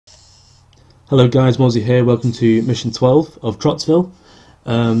Hello guys, Mullsy here, welcome to mission 12 of Trottsville.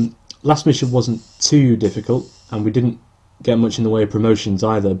 Last mission wasn't too difficult and we didn't get much in the way of promotions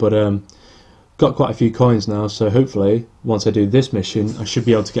either, but got quite a few coins now, so hopefully once I do this mission I should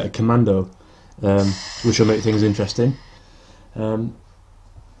be able to get a commando, which will make things interesting. I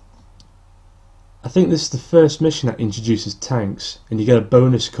think this is the first mission that introduces tanks, and you get a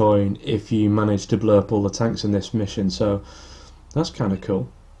bonus coin if you manage to blow up all the tanks in this mission, so that's kind of cool.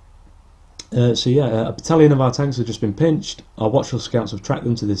 A battalion of our tanks have just been pinched. Our watchful scouts have tracked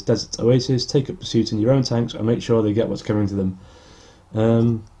them to this desert oasis. Take up pursuit in your own tanks and make sure they get what's coming to them.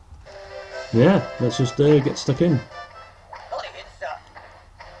 Yeah, let's just get stuck in.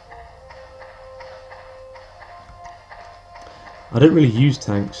 I don't really use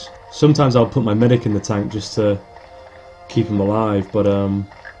tanks. Sometimes I'll put my medic in the tank just to keep him alive, but don't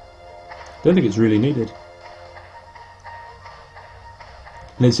think it's really needed.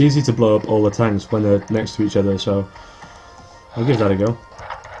 And it's easy to blow up all the tanks when they're next to each other, so I'll give that a go.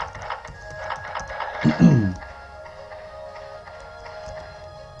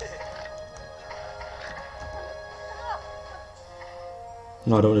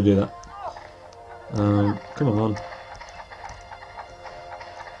 No, I don't want to do that. Come on.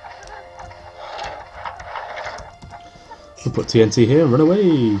 We'll put TNT here and run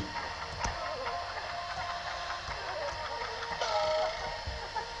away.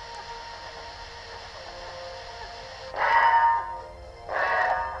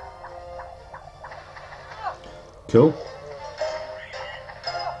 Cool.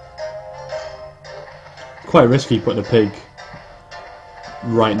 Quite risky putting a pig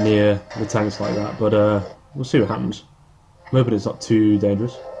right near the tanks like that, but we'll see what happens. I'm hoping it's not too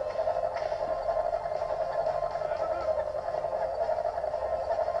dangerous.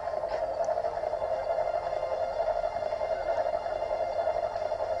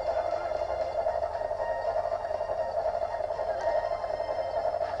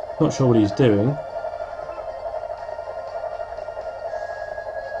 Not sure what he's doing.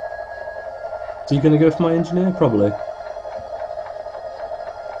 Is he going to go for my engineer? Probably.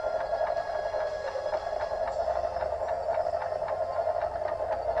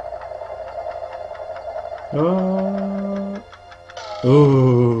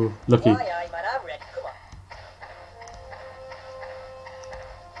 Oh, lucky.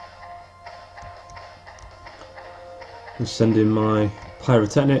 I'll send in my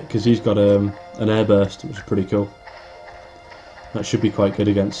pyrotechnic because he's got an airburst, which is pretty cool. That should be quite good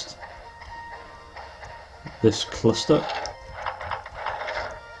against this cluster.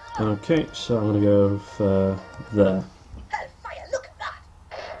 Okay, so I'm going to go for there. Hellfire, look at that.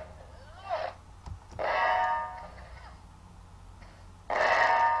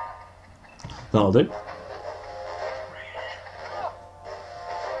 That'll do.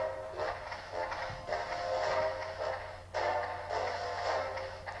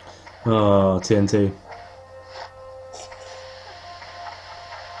 Oh, TNT.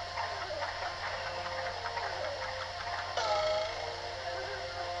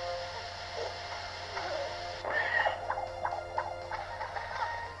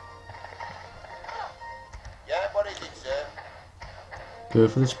 Go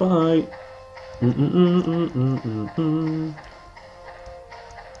for the spy. See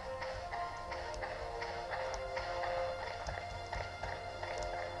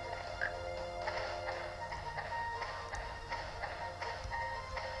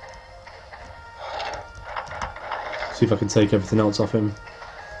if I can take everything else off him.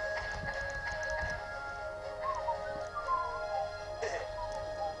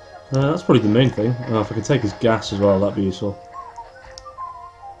 That's probably the main thing. Oh, if I could take his gas as well, that'd be useful.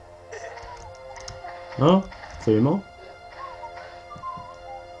 Oh, 3 more.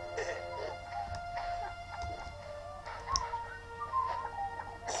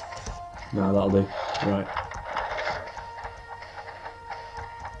 No, that'll do. Right.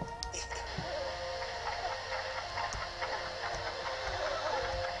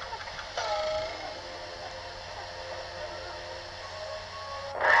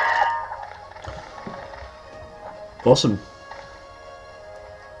 Awesome.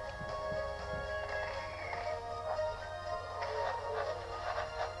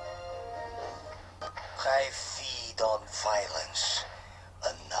 I feed on violence,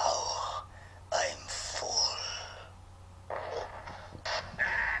 and now I'm full.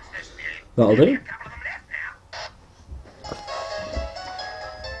 That'll do.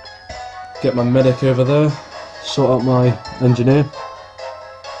 Get my medic over there, sort out my engineer.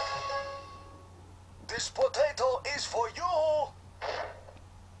 This potato is for you.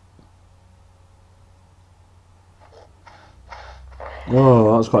 Oh,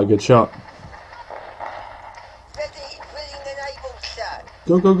 that was quite a good shot.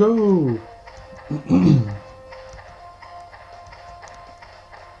 Go, go, go!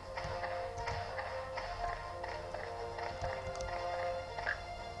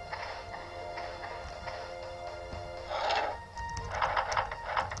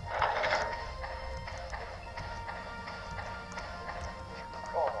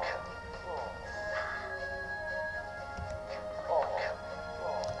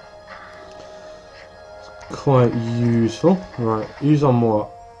 Quite useful. Right, use on what?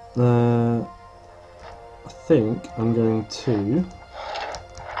 I think I'm going to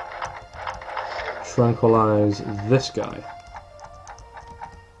tranquilize this guy.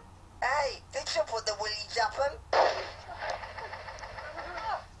 Hey, fix up with the willy zappin'.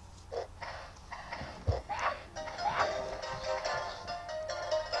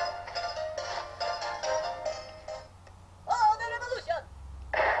 Oh, the revolution!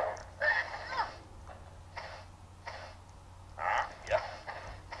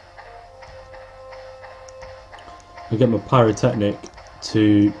 I get my pyrotechnic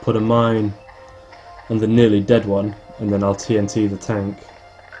to put a mine on the nearly dead one, and then I'll TNT the tank.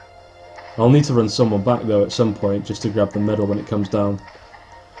 I'll need to run someone back though at some point just to grab the medal when it comes down.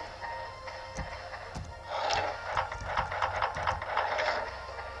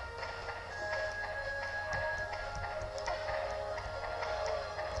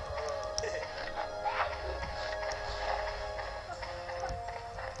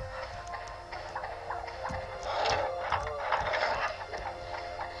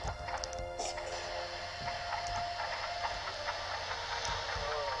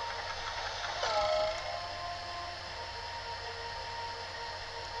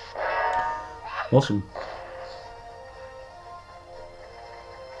 Awesome.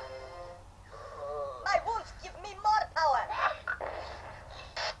 My wounds give me more power.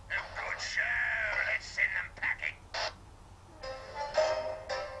 Good show. Let's send them packing.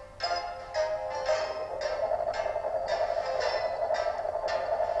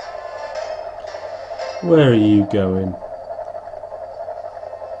 Where are you going?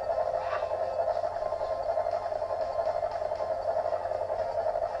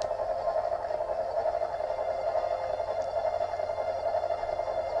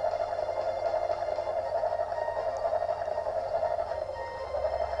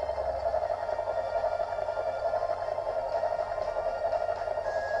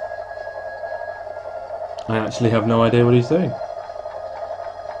 I actually have no idea what he's doing.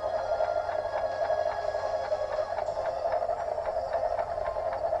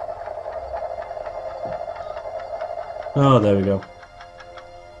 Oh, there we go.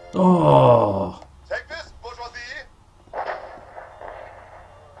 Oh, Take this, bourgeoisie.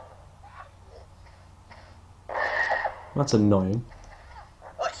 that's annoying.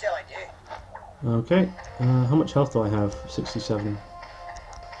 What shall I do? Okay, how much health do I have? 67.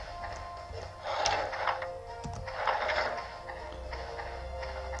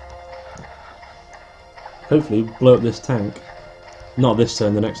 Hopefully blow up this tank. Not this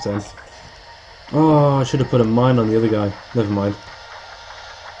turn, the next turn. Oh, I should have put a mine on the other guy. Never mind.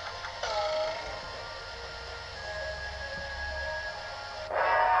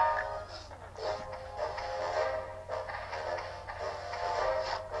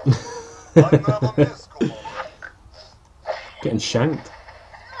 Getting shanked.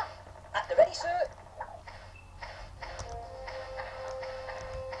 At the ready, sir.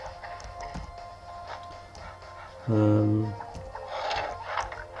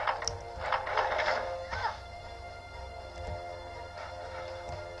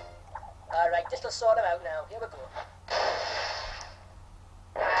 Alright, this'll sort him out now. Here we go.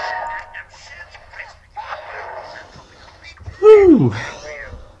 Woo!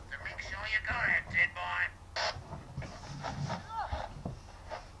 Make sure you got it, dead boy.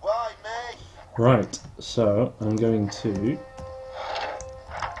 Why, me? Right, so I'm going to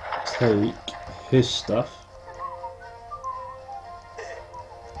take his stuff.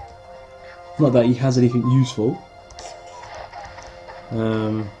 Not that he has anything useful.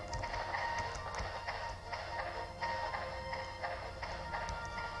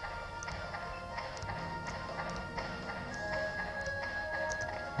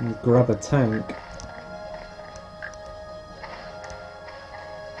 Grab a tank.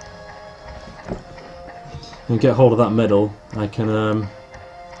 And get hold of that medal. I can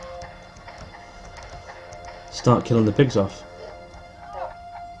start killing the pigs off.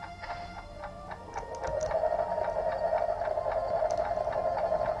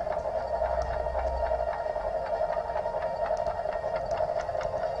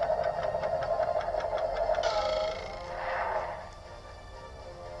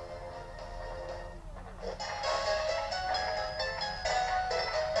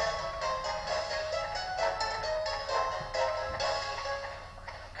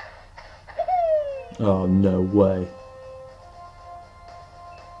 Oh, no way.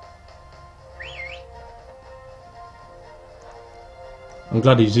 I'm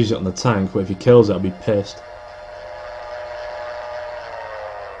glad he's used it on the tank, but if he kills it, I'll be pissed.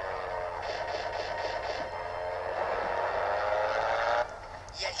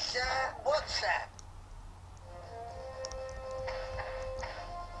 Yes, sir. What's that?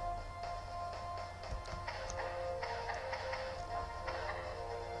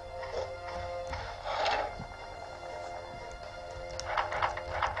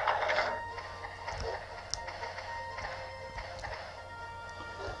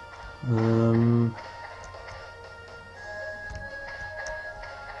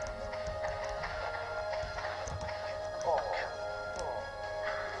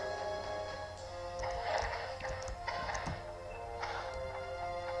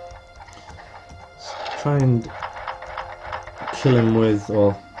 Try and kill him with,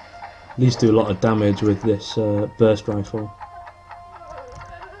 or at least do a lot of damage with this burst rifle.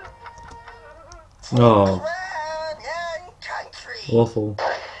 Oh, awful.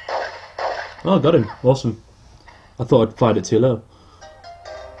 Oh, got him. Awesome. I thought I'd fired it too low.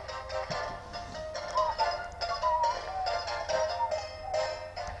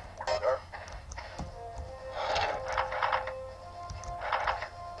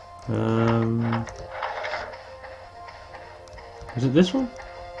 Was it this one?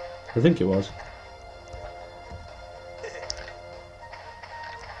 I think it was.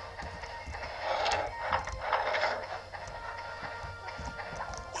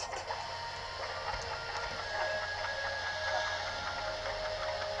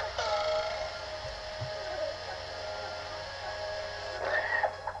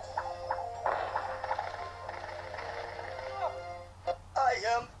 I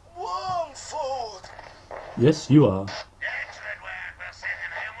am warm food. Yes, you are. Excellent work. We'll send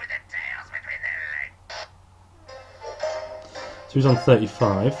them home with their tails between their legs. So he's on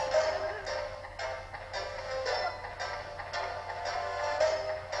 35.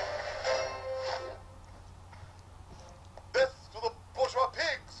 Death to the bourgeois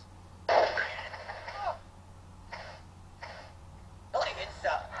pigs.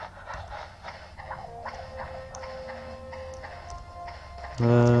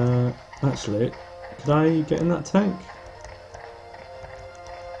 Actually, could I get in that tank?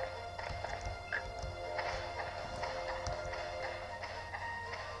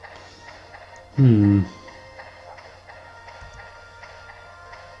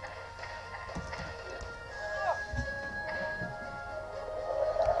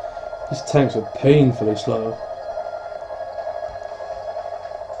 These tanks are painfully slow.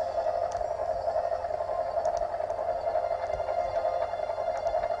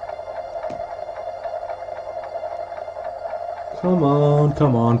 Come on,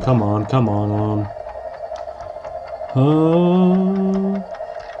 come on, come on, come on. Oh.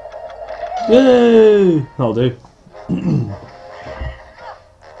 Yay! That'll do.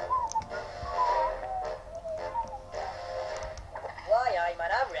 Why, aye,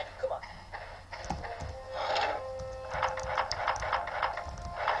 man, I'm ready. Come on.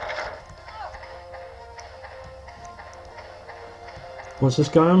 What's this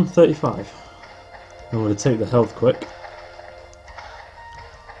guy on? 35. I'm going to take the health quick.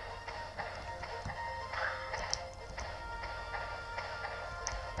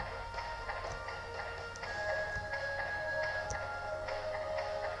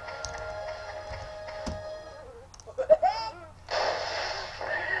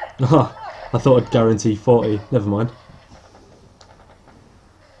 I thought I'd guarantee 40. Never mind.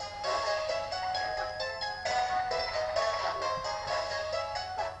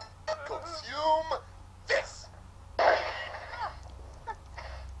 Consume this.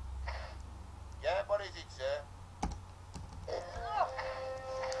 Yeah, what is it, sir?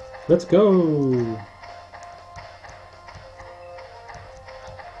 Let's go.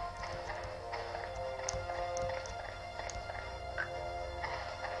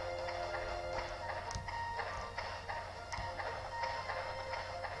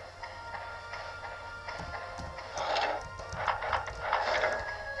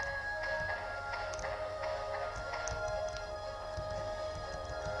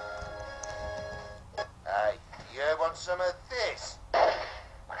 Hey, you want some of this?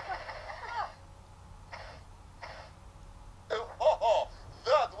 Oh,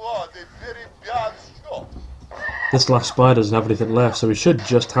 that was a very bad shot. This last spider doesn't have anything left, so we should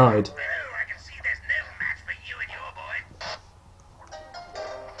just hide. Whew, I can see there's no match for you and your boy.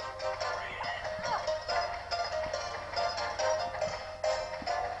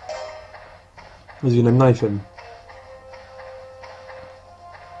 Was he going to knife him?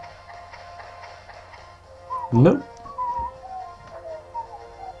 Nope.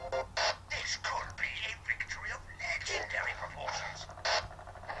 This could be a victory of legendary proportions.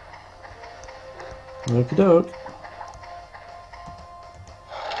 Okie doke.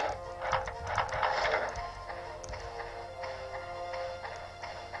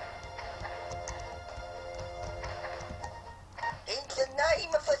 In the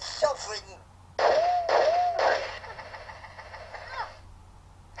name of the sovereign.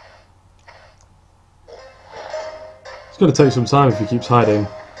 It's going to take some time if he keeps hiding,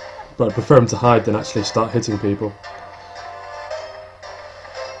 but I prefer him to hide than actually start hitting people.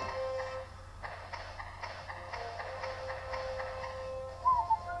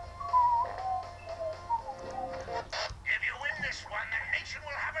 If you win this one, the nation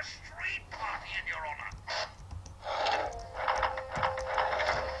will have a street party in your honor.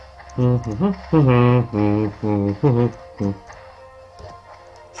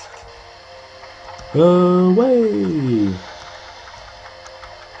 Away!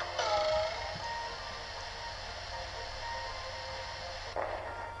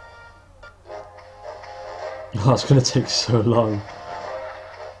 Oh, it's going to take so long.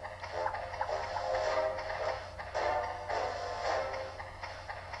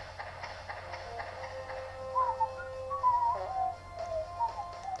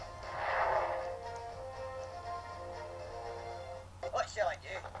 What shall I do?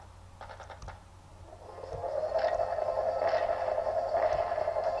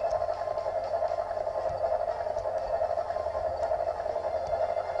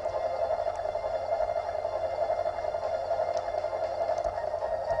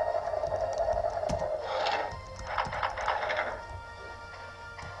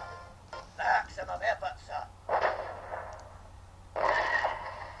 Maximum effort, sir.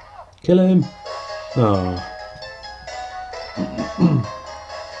 Kill him! Oh.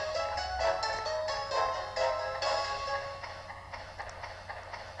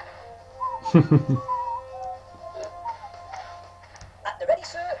 At the ready,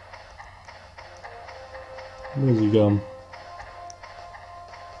 sir. Where's he gone?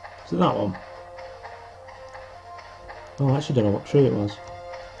 Is it that one? Oh, I actually don't know what tree it was.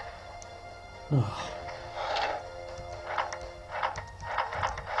 Oh.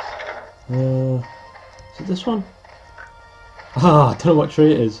 Is it this one? Ah, I don't know what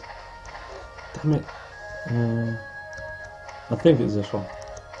tree it is. Damn it. I think it's this one.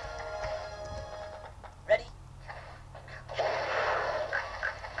 Ready?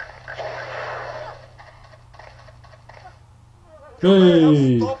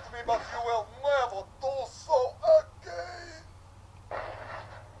 Hey! Stopped me, but you will never do so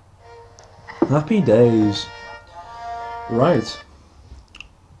again. Happy days. Right.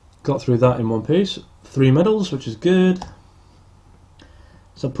 Got through that in one piece. 3 medals, which is good.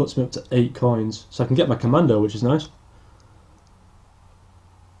 So that puts me up to 8 coins. So I can get my commando, which is nice.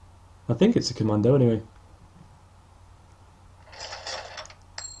 I think it's a commando anyway.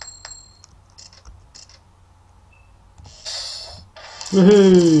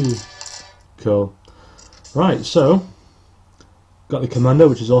 Woohoo! Cool. Right, so got the commando,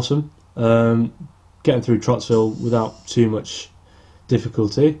 which is awesome. Getting through Trotsville without too much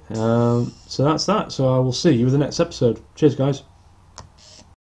difficulty. So that's that. So I will see you in the next episode. Cheers, guys.